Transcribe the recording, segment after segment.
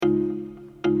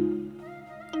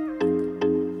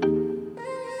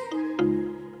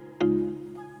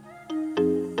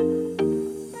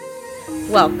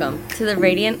Welcome to the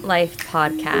Radiant Life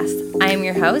Podcast. I am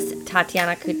your host,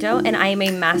 Tatiana Couto, and I am a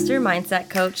master mindset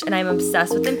coach, and I'm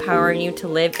obsessed with empowering you to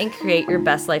live and create your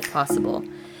best life possible.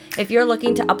 If you're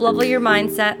looking to uplevel your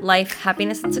mindset, life,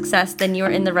 happiness, and success, then you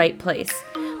are in the right place.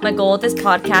 My goal with this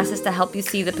podcast is to help you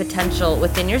see the potential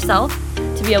within yourself,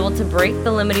 to be able to break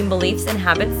the limiting beliefs and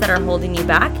habits that are holding you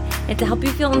back, and to help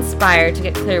you feel inspired to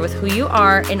get clear with who you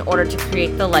are in order to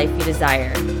create the life you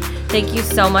desire. Thank you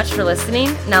so much for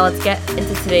listening. Now let's get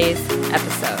into today's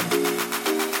episode.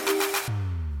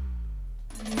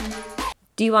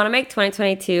 Do you want to make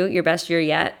 2022 your best year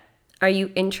yet? Are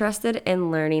you interested in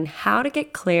learning how to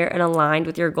get clear and aligned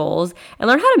with your goals and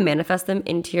learn how to manifest them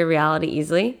into your reality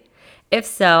easily? If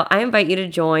so, I invite you to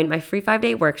join my free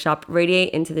 5-day workshop, Radiate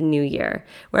into the New Year,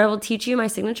 where I will teach you my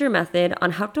signature method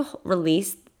on how to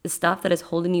release the stuff that is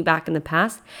holding you back in the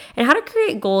past and how to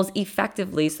create goals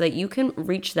effectively so that you can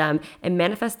reach them and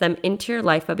manifest them into your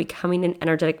life by becoming an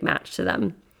energetic match to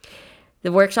them.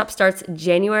 The workshop starts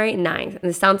January 9th, and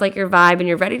this sounds like your vibe and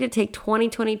you're ready to take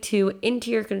 2022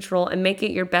 into your control and make it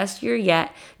your best year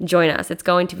yet. Join us. It's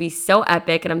going to be so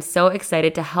epic, and I'm so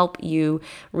excited to help you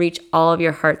reach all of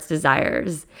your heart's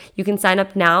desires. You can sign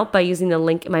up now by using the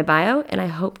link in my bio, and I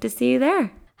hope to see you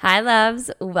there. Hi,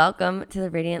 loves. Welcome to the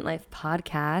Radiant Life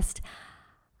Podcast.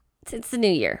 It's the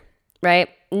new year, right?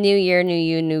 New year, new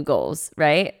you, new goals,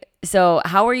 right? So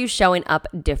how are you showing up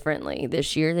differently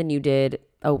this year than you did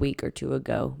a week or two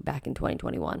ago back in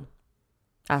 2021?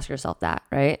 Ask yourself that,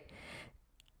 right?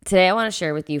 Today, I want to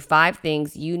share with you 5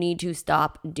 things you need to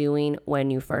stop doing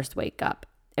when you first wake up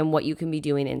and what you can be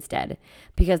doing instead.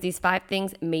 Because these 5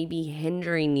 things may be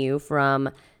hindering you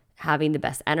from having the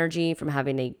best energy, from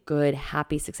having a good,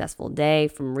 happy, successful day,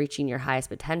 from reaching your highest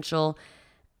potential.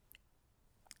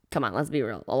 Come on, let's be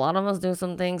real. A lot of us do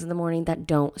some things in the morning that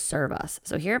don't serve us.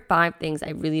 So here are 5 things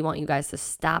I really want you guys to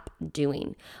stop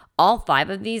doing. All 5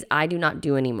 of these I do not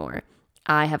do anymore.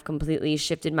 I have completely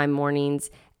shifted my mornings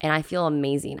and I feel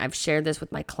amazing. I've shared this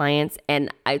with my clients,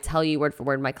 and I tell you word for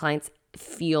word, my clients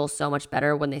feel so much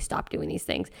better when they stop doing these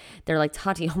things. They're like,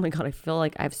 Tati, oh my God, I feel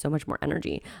like I have so much more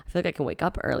energy. I feel like I can wake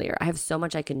up earlier. I have so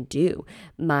much I can do.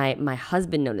 My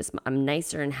husband noticed I'm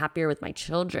nicer and happier with my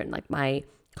children. Like my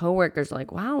coworkers are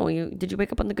like, wow, did you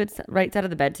wake up on the right side of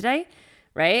the bed today?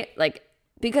 Right? Like,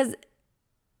 because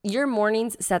your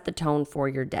mornings set the tone for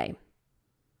your day.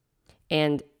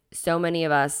 And so many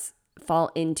of us fall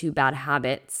into bad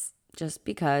habits just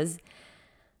because,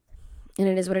 and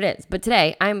it is what it is. But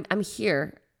today, I'm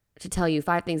here to tell you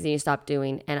 5 things that you stop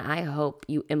doing, and I hope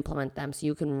you implement them so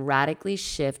you can radically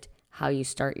shift how you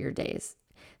start your days.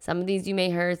 Some of these you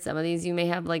may heard, some of these you may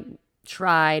have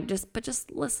tried, but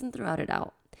just listen throughout it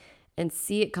out and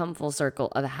see it come full circle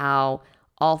of how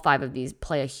all 5 of these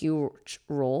play a huge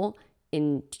role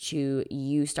into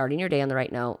you starting your day on the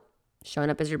right note, showing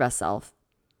up as your best self,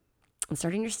 and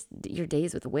starting your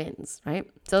days with wins, right?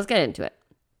 So let's get into it.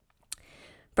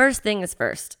 First thing is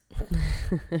first.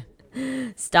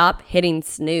 Stop hitting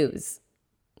snooze.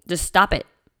 Just stop it.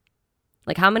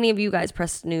 Like, how many of you guys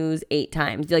press snooze 8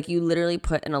 times? You literally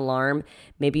put an alarm.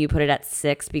 Maybe you put it at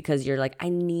 6 because you're like, I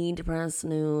need to press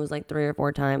snooze 3 or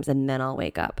 4 times and then I'll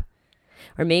wake up.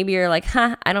 Or maybe you're like,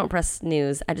 I don't press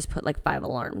snooze. I just put 5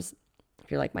 alarms.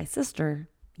 If you're like my sister,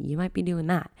 you might be doing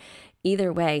that.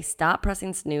 Either way, stop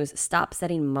pressing snooze. Stop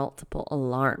setting multiple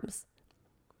alarms.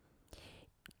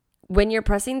 When you're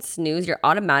pressing snooze, you're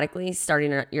automatically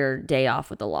starting your day off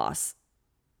with a loss.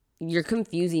 You're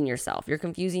confusing yourself. You're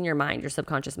confusing your mind, your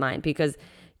subconscious mind, because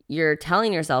you're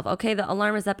telling yourself, okay, the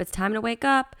alarm is up. It's time to wake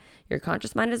up. Your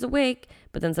conscious mind is awake,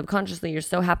 but then subconsciously you're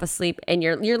so half asleep, and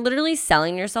you're literally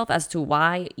selling yourself as to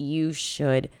why you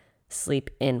should sleep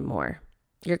in more.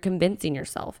 You're convincing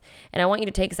yourself. And I want you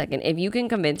to take a second. If you can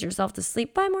convince yourself to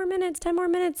sleep 5 more minutes, 10 more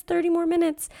minutes, 30 more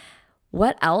minutes,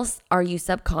 what else are you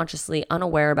subconsciously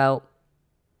unaware about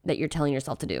that you're telling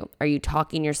yourself to do? Are you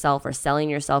talking yourself or selling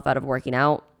yourself out of working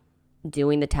out,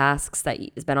 doing the tasks that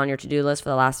has been on your to-do list for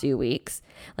the last few weeks?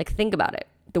 Think about it.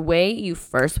 The way you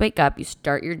first wake up, you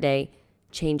start your day,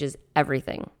 changes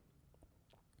everything,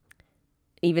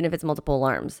 even if it's multiple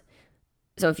alarms.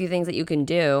 So a few things that you can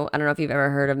do. I don't know if you've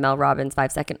ever heard of Mel Robbins'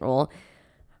 5-second rule.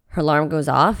 Her alarm goes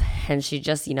off and she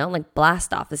just,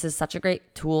 blast off. This is such a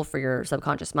great tool for your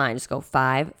subconscious mind. Just go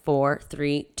 5, 4,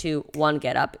 3, 2, 1,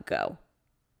 get up, go.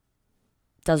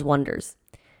 Does wonders.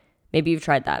 Maybe you've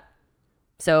tried that.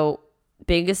 So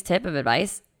biggest tip of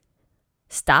advice,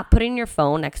 stop putting your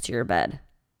phone next to your bed.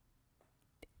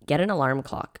 Get an alarm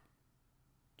clock.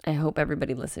 I hope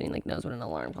everybody listening knows what an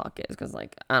alarm clock is, because I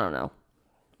don't know.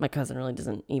 My cousin really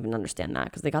doesn't even understand that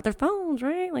because they got their phones,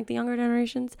 right? The younger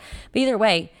generations. But either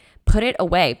way, put it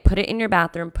away. Put it in your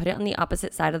bathroom. Put it on the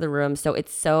opposite side of the room so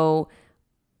it's so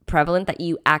prevalent that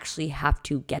you actually have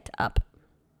to get up.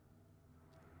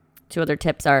 2 other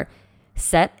tips are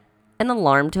set an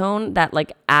alarm tone that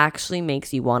like actually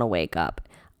makes you want to wake up.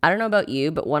 I don't know about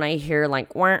you, but when I hear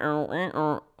like,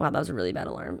 wow, that was a really bad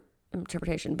alarm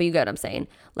interpretation, but you get what I'm saying.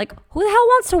 Like, who the hell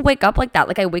wants to wake up like that?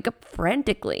 Like, I wake up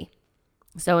frantically.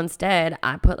 So instead,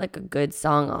 I put like a good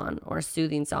song on or a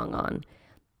soothing song on,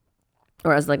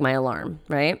 or as like my alarm,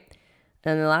 right?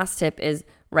 And the last tip is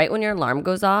right when your alarm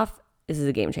goes off, this is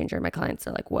a game changer. My clients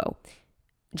are like, whoa,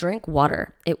 drink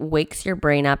water. It wakes your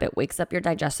brain up. It wakes up your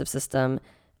digestive system,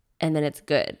 and then it's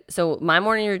good. So my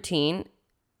morning routine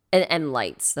and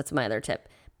lights, that's my other tip.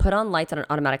 Put on lights on an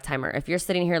automatic timer. If you're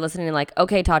sitting here listening like,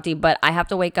 okay, Tati, but I have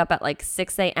to wake up at like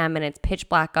 6 a.m. and it's pitch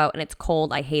black out and it's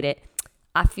cold. I hate it.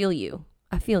 I feel you.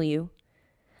 When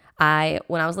I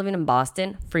was living in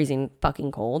Boston, freezing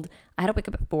fucking cold, I had to wake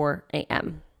up at 4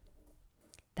 a.m.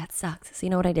 That sucks. So you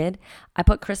know what I did? I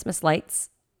put Christmas lights,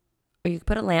 or you could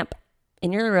put a lamp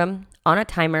in your room on a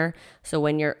timer. So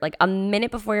when you're like a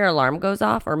minute before your alarm goes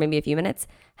off, or maybe a few minutes,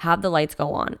 have the lights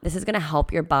go on. This is going to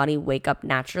help your body wake up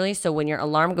naturally. So when your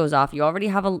alarm goes off, you already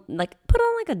have put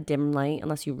on like a dim light,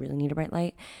 unless you really need a bright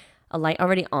light, a light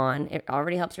already on. It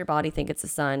already helps your body think it's the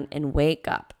sun and wake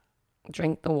up.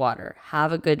 Drink the water,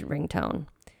 have a good ringtone.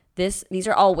 These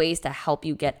are all ways to help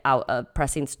you get out of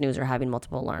pressing snooze or having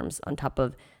multiple alarms, on top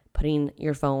of putting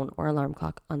your phone or alarm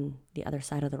clock on the other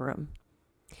side of the room.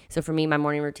 So for me, my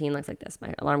morning routine looks like this.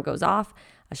 My alarm goes off.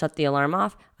 I shut the alarm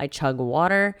off. I chug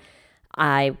water.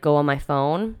 I go on my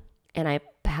phone and I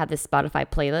have this Spotify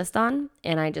playlist on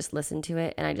and I just listen to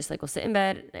it. And I just like will sit in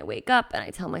bed and I wake up and I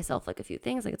tell myself like a few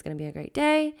things, like it's going to be a great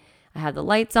day. I have the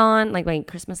lights on, like my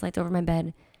Christmas lights over my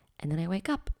bed. And then I wake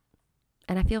up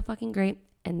and I feel fucking great.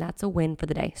 And that's a win for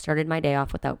the day. Started my day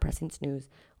off without pressing snooze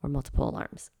or multiple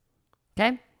alarms.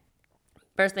 Okay?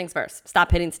 First things first,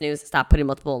 stop hitting snooze, stop putting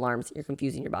multiple alarms. You're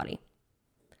confusing your body.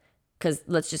 Because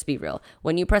let's just be real.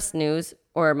 When you press snooze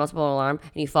or multiple alarm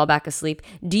and you fall back asleep,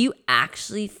 do you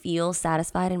actually feel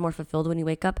satisfied and more fulfilled when you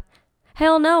wake up?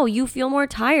 Hell no, you feel more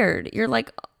tired. You're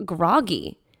like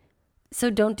groggy. So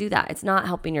don't do that. It's not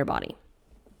helping your body.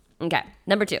 Okay,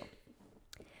 number 2.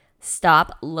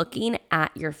 Stop looking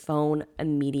at your phone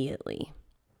immediately.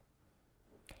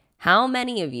 How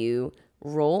many of you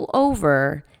roll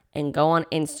over and go on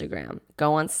Instagram,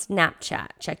 go on Snapchat,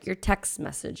 check your text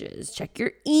messages, check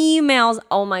your emails?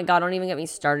 Oh my God, don't even get me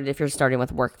started if you're starting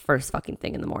with work first fucking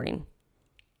thing in the morning.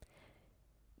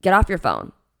 Get off your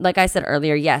phone. Like I said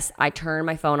earlier, yes, I turn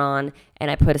my phone on and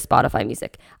I put a Spotify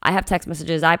music. I have text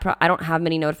messages. I don't have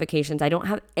many notifications. I don't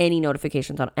have any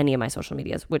notifications on any of my social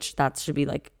medias, which that should be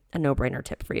like a no-brainer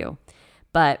tip for you.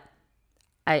 But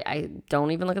I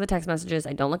don't even look at the text messages.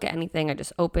 I don't look at anything. I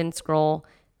just open, scroll,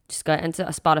 just go into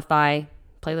a Spotify,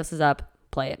 playlist is up,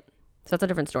 play it. So that's a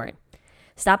different story.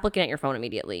 Stop looking at your phone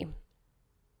immediately.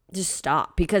 Just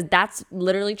stop, because that's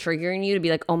literally triggering you to be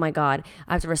like, oh my God,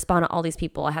 I have to respond to all these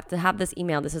people. I have to have this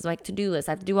email. This is my to-do list.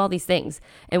 I have to do all these things.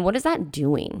 And what is that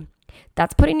doing?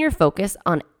 That's putting your focus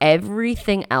on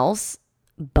everything else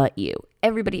but you.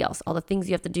 Everybody else, all the things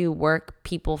you have to do, work,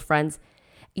 people, friends.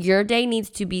 Your day needs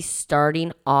to be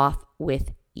starting off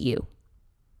with you.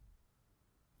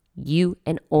 You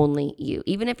and only you.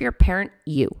 Even if you're a parent,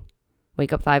 you.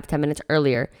 Wake up 5-10 minutes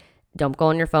earlier. Don't go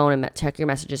on your phone and check your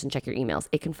messages and check your emails.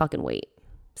 It can fucking wait.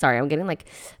 Sorry, I'm getting like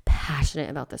passionate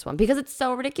about this one because it's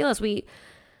so ridiculous.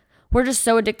 We're just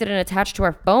so addicted and attached to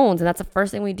our phones, and that's the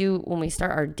first thing we do when we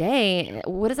start our day.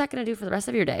 What is that going to do for the rest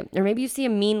of your day? Or maybe you see a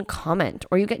mean comment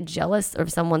or you get jealous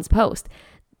of someone's post.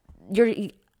 You're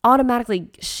automatically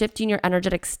shifting your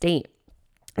energetic state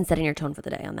and setting your tone for the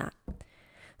day on that.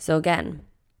 So again,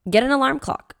 get an alarm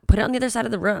clock. Put it on the other side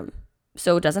of the room.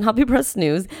 So it doesn't help you press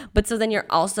snooze, but so then you're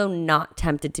also not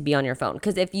tempted to be on your phone.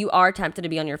 Because if you are tempted to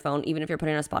be on your phone, even if you're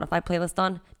putting a Spotify playlist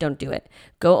on, don't do it.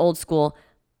 Go old school.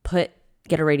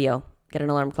 Get a radio, get an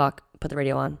alarm clock, put the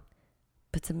radio on,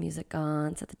 put some music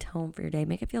on, set the tone for your day,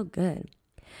 make it feel good.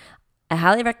 I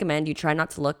highly recommend you try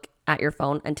not to look at your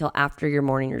phone until after your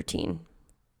morning routine.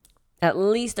 At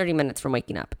least 30 minutes from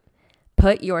waking up.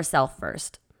 Put yourself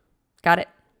first. Got it?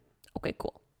 Okay,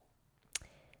 cool.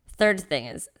 Third thing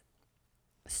is,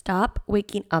 stop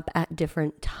waking up at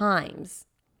different times.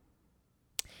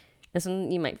 This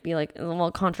one you might be like a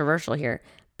little controversial here,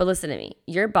 but listen to me.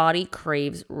 Your body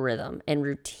craves rhythm and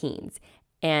routines,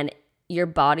 and your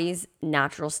body's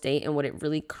natural state and what it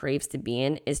really craves to be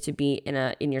in is to be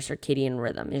in your circadian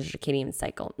rhythm, your circadian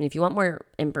cycle. And if you want more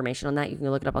information on that, you can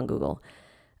look it up on Google.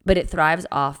 But it thrives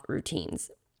off routines.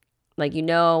 Like,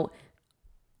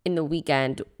 in the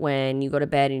weekend when you go to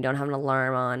bed and you don't have an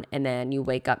alarm on, and then you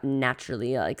wake up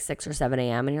naturally at like 6 or 7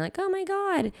 a.m. and you're like, oh my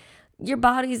God, your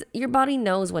body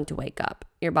knows when to wake up.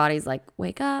 Your body's like,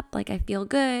 wake up, like I feel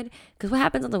good. Because what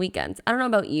happens on the weekends? I don't know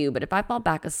about you, but if I fall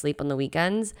back asleep on the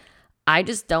weekends, I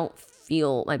just don't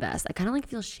feel my best. I kind of like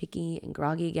feel shaky and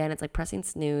groggy again. It's like pressing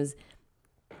snooze,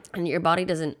 and your body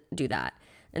doesn't do that.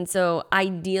 And so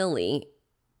ideally,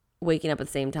 waking up at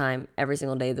the same time every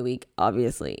single day of the week,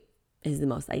 obviously, is the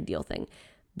most ideal thing.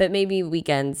 But maybe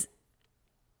weekends,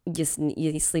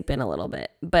 you sleep in a little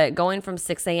bit. But going from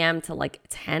 6 a.m. to like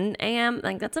 10 a.m.,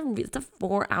 like that's a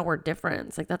 4-hour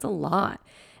difference. Like that's a lot.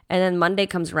 And then Monday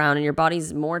comes around and your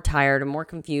body's more tired and more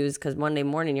confused because Monday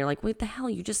morning you're like, what the hell?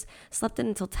 You just slept in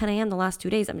until 10 a.m. the last 2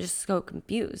 days. I'm just so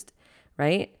confused,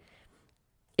 right?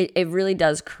 It really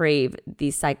does crave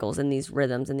these cycles and these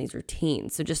rhythms and these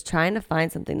routines. So just trying to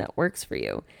find something that works for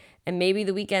you. And maybe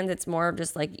the weekends, it's more of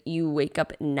just like you wake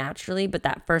up naturally, but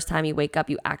that first time you wake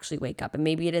up, you actually wake up. And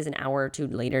maybe it is an hour or two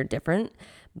later different,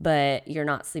 but you're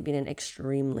not sleeping in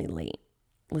extremely late.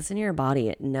 Listen to your body.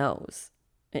 It knows.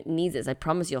 It needs this. I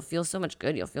promise you'll feel so much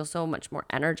good. You'll feel so much more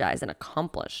energized and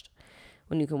accomplished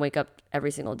when you can wake up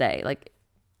every single day. Like,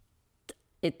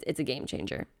 it's a game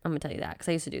changer. I'm going to tell you that because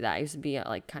I used to do that. I used to be at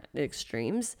like kind of the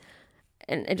extremes,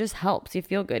 and it just helps. You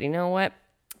feel good. You know what?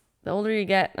 The older you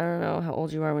get, I don't know how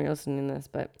old you are when you're listening to this,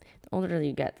 but the older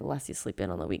you get, the less you sleep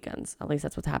in on the weekends. At least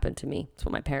that's what's happened to me. It's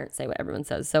what my parents say, what everyone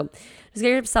says. So just get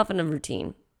yourself in a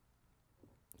routine.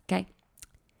 Okay?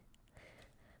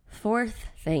 Fourth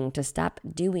thing to stop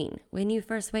doing when you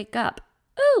first wake up.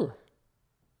 Ooh,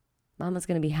 Mama's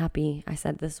going to be happy I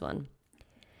said this one.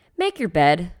 Make your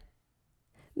bed.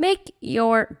 Make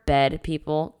your bed,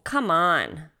 people. Come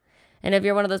on. And if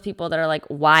you're one of those people that are like,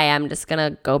 why? I'm just going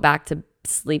to go back to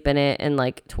sleep in it in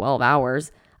like 12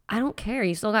 hours. I don't care.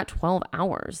 You still got 12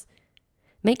 hours.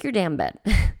 Make your damn bed.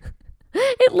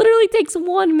 It literally takes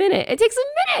 1 minute. It takes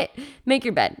a minute. Make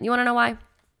your bed. You want to know why?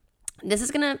 This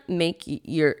is going to make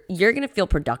you're going to feel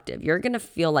productive. You're going to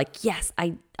feel like, yes,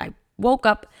 I woke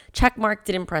up, check mark,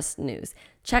 didn't press snooze.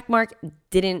 Check mark,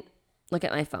 didn't look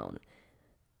at my phone.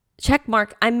 Check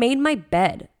mark, I made my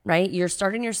bed, right? You're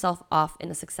starting yourself off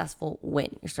in a successful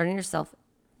win. You're starting yourself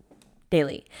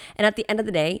daily. And at the end of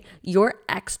the day, your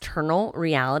external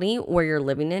reality where you're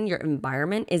living in, your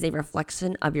environment is a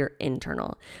reflection of your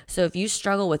internal. So if you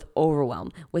struggle with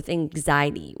overwhelm, with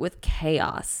anxiety, with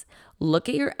chaos, look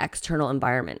at your external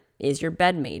environment. Is your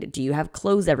bed made? Do you have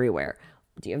clothes everywhere?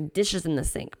 Do you have dishes in the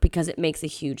sink? Because it makes a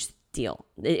huge deal.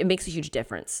 It makes a huge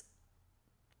difference.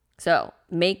 So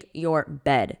make your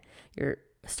bed. You're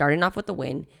starting off with the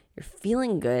win. You're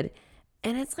feeling good.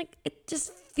 And it's like, it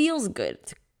just feels good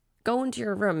to go into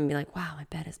your room and be like, wow, my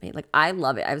bed is made. Like, I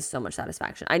love it. I have so much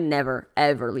satisfaction. I never,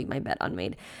 ever leave my bed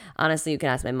unmade. Honestly, you can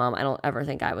ask my mom. I don't ever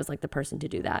think I was like the person to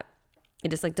do that. It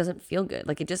just like doesn't feel good.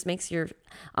 Like it just makes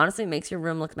honestly makes your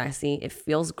room look messy. It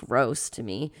feels gross to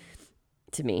me.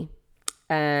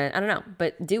 And I don't know,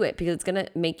 but do it because it's going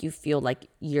to make you feel like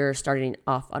you're starting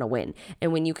off on a win.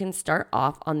 And when you can start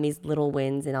off on these little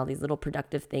wins and all these little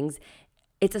productive things,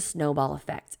 it's a snowball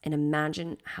effect. And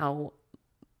imagine how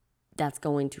that's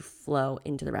going to flow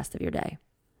into the rest of your day.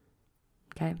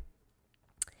 Okay?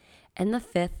 And the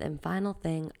fifth and final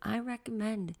thing I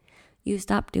recommend you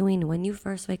stop doing when you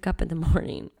first wake up in the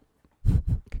morning.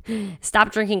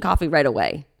 Stop drinking coffee right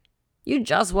away. You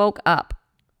just woke up.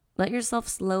 Let yourself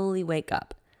slowly wake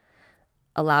up.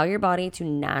 Allow your body to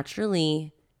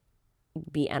naturally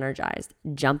be energized.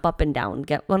 Jump up and down.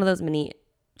 Get one of those mini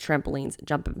trampolines.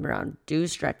 Jump up and around. Do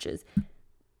stretches.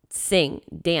 Sing.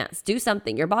 Dance. Do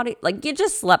something. Your body, like you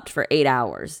just slept for 8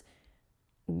 hours.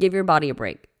 Give your body a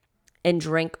break. And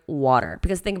drink water.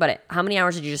 Because think about it. How many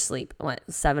hours did you just sleep? What,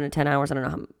 7 to 10 hours? I don't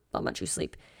know how much you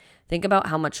sleep. Think about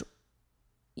how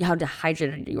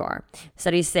dehydrated you are.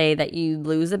 Studies say that you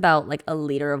lose about like a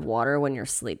liter of water when you're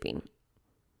sleeping.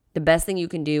 The best thing you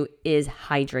can do is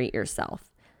hydrate yourself.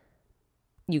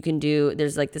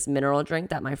 There's like this mineral drink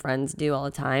that my friends do all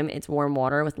the time. It's warm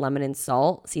water with lemon and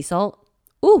salt, sea salt.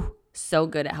 Ooh, so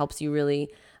good. It helps you really,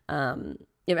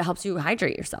 it helps you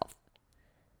hydrate yourself.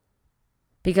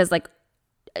 Because like,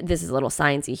 this is a little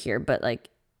sciencey here, but like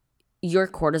your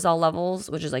cortisol levels,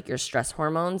 which is like your stress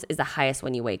hormones, is the highest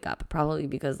when you wake up. Probably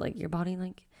because like your body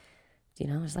like,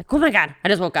 it's like, oh my God, I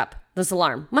just woke up. This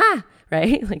alarm,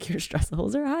 right? Like your stress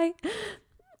levels are high.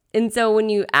 And so when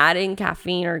you add in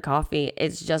caffeine or coffee,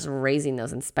 it's just raising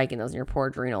those and spiking those in your poor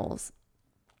adrenals.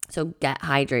 So get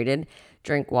hydrated,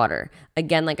 drink water.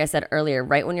 Again, like I said earlier,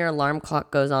 right when your alarm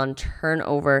clock goes on, turn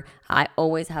over. I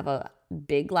always have a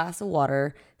big glass of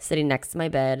water sitting next to my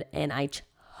bed and I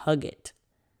chug it.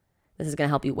 This is going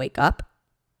to help you wake up.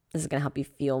 This is going to help you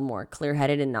feel more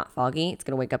clear-headed and not foggy. It's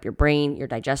going to wake up your brain, your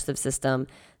digestive system.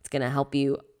 It's going to help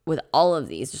you with all of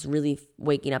these, just really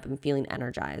waking up and feeling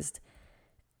energized.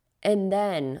 And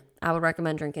then I would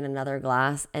recommend drinking another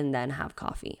glass and then have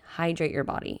coffee. Hydrate your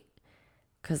body.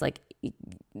 Because like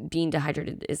being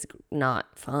dehydrated is not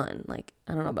fun. Like,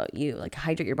 I don't know about you. Like,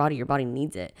 hydrate your body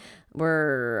needs it.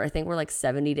 I think we're like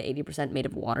 70 to 80% made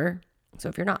of water. So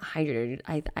if you're not hydrated,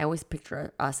 I always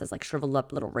picture us as like shriveled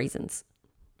up little raisins.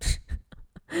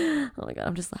 Oh my God,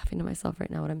 I'm just laughing to myself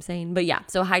right now what I'm saying. But yeah,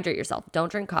 so hydrate yourself.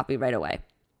 Don't drink coffee right away.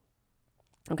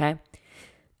 Okay?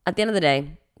 At the end of the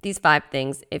day, these 5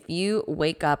 things, if you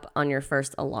wake up on your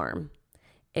first alarm,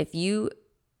 if you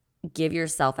give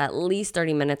yourself at least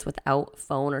 30 minutes without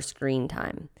phone or screen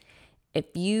time, if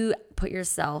you put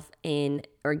yourself in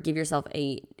or give yourself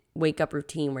a wake up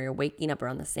routine where you're waking up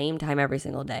around the same time every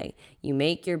single day, you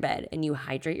make your bed and you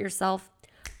hydrate yourself,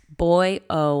 boy,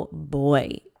 oh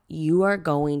boy, you are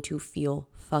going to feel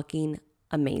fucking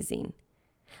amazing.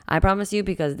 I promise you,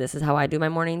 because this is how I do my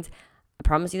mornings. I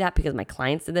promise you that because my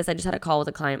clients did this. I just had a call with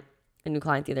a new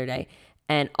client the other day.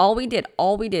 And all we did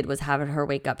was have her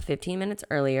wake up 15 minutes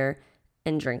earlier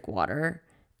and drink water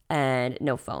and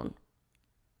no phone.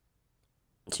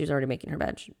 She was already making her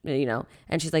bed,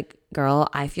 and she's like, girl,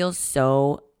 I feel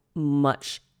so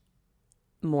much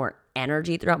more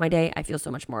energy throughout my day. I feel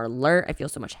so much more alert. I feel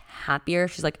so much happier.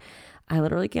 She's like, I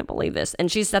literally can't believe this. And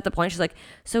she's at the point, she's like,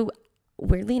 so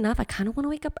weirdly enough, I kind of want to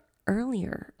wake up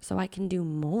earlier so I can do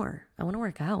more. I want to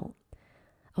work out.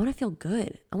 I want to feel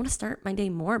good. I want to start my day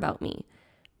more about me.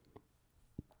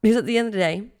 Because at the end of the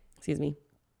day,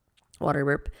 water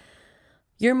burp,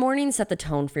 your mornings set the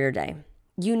tone for your day.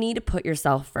 You need to put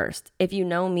yourself first. If you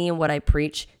know me and what I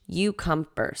preach, you come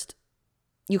first.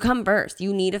 You come first.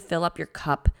 You need to fill up your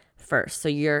cup first. So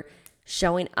you're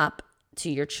showing up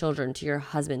to your children, to your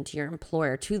husband, to your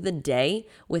employer, to the day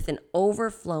with an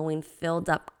overflowing, filled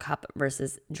up cup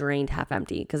versus drained, half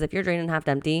empty. Because if you're drained and half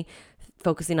empty,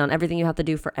 focusing on everything you have to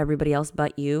do for everybody else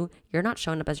but you, you're not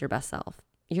showing up as your best self.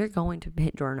 You're going to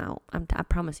hit burnout. I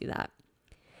promise you that.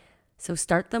 So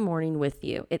start the morning with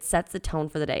you. It sets the tone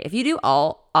for the day. If you do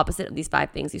all opposite of these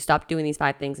 5 things, you stop doing these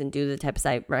 5 things and do the types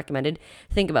I recommended,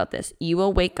 think about this. You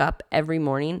will wake up every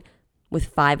morning with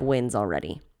 5 wins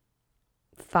already.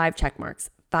 5 check marks.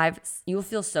 5, you will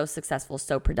feel so successful,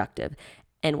 so productive.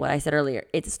 And what I said earlier,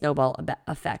 it's a snowball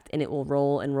effect, and it will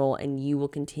roll, and you will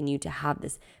continue to have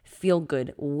this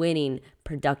feel-good, winning,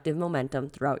 productive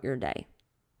momentum throughout your day.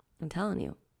 I'm telling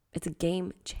you, it's a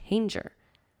game changer.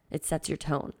 It sets your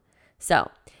tone.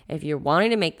 So if you're wanting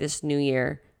to make this new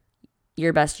year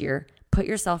your best year, put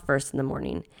yourself first in the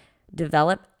morning.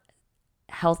 Develop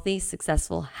healthy,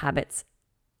 successful habits,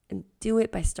 and do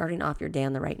it by starting off your day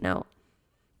on the right note.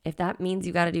 If that means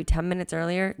you got to do 10 minutes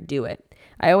earlier, do it.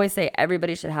 I always say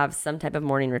everybody should have some type of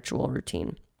morning ritual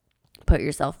routine. Put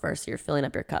yourself first so you're filling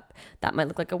up your cup. That might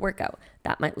look like a workout.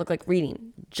 That might look like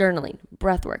reading, journaling,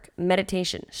 breath work,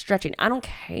 meditation, stretching. I don't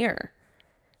care.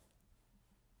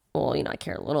 Well, I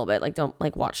care a little bit. Like, don't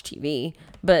watch TV,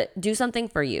 but do something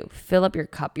for you. Fill up your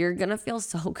cup. You're going to feel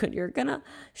so good. You're going to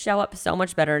show up so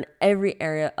much better in every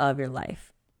area of your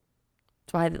life.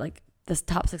 That's why the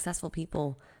top successful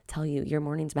people tell you your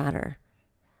mornings matter.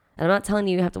 And I'm not telling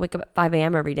you have to wake up at 5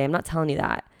 a.m. every day. I'm not telling you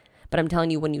that. But I'm telling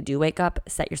you, when you do wake up,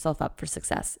 set yourself up for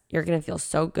success. You're going to feel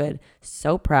so good,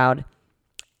 so proud,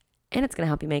 and it's going to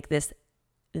help you make this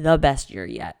the best year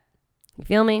yet. You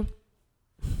feel me?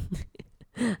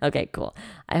 Okay, cool.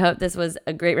 I hope this was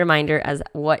a great reminder as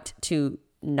what to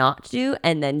not do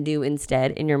and then do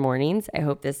instead in your mornings. I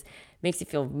hope this makes you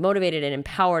feel motivated and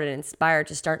empowered and inspired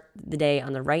to start the day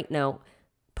on the right note,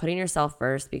 putting yourself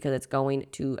first, because it's going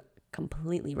to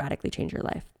completely radically change your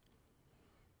life.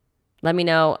 Let me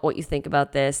know what you think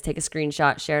about this. Take a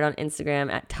screenshot, share it on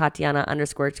Instagram at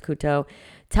Tatiana_Couto.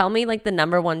 Tell me the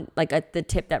number one, the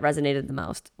tip that resonated the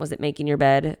most. Was it making your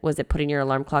bed? Was it putting your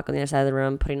alarm clock on the other side of the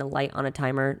room, putting a light on a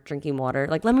timer, drinking water?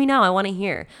 Let me know. I want to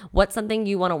hear. What's something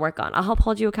you want to work on? I'll help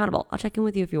hold you accountable. I'll check in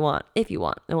with you if you want.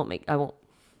 I won't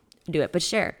do it, but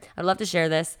share. I'd love to share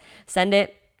this. Send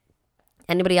it.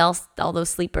 Anybody else, all those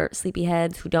sleepy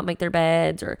heads who don't make their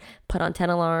beds or put on 10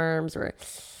 alarms or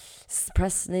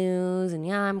press snooze, and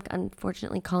I'm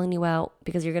unfortunately calling you out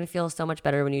because you're going to feel so much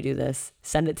better when you do this.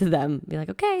 Send it to them. Be like,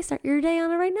 okay, start your day on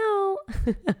it right now.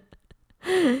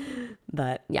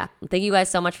 But yeah, thank you guys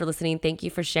so much for listening. Thank you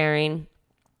for sharing.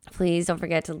 Please don't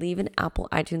forget to leave an Apple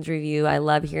iTunes review. I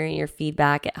love hearing your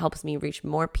feedback. It helps me reach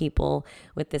more people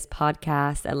with this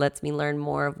podcast. It lets me learn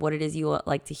more of what it is you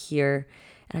like to hear.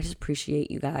 And I just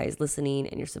appreciate you guys listening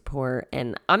and your support.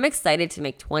 And I'm excited to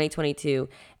make 2022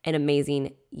 an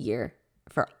amazing year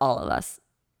for all of us.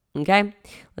 Okay,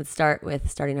 let's start with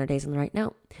starting our days on the right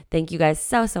note. Thank you guys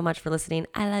so much for listening.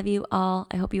 I love you all.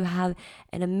 I hope you have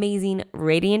an amazing,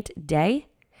 radiant day,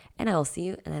 and I will see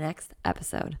you in the next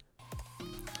episode.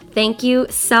 Thank you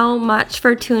so much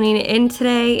for tuning in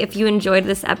today. If you enjoyed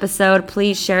this episode,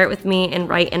 please share it with me and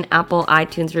write an Apple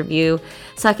iTunes review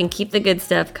so I can keep the good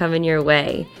stuff coming your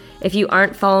way. If you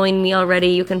aren't following me already,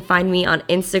 you can find me on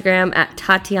Instagram at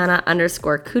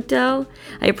Tatiana_Couto.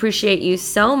 I appreciate you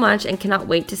so much and cannot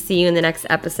wait to see you in the next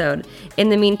episode. In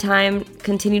the meantime,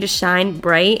 continue to shine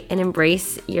bright and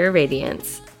embrace your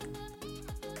radiance.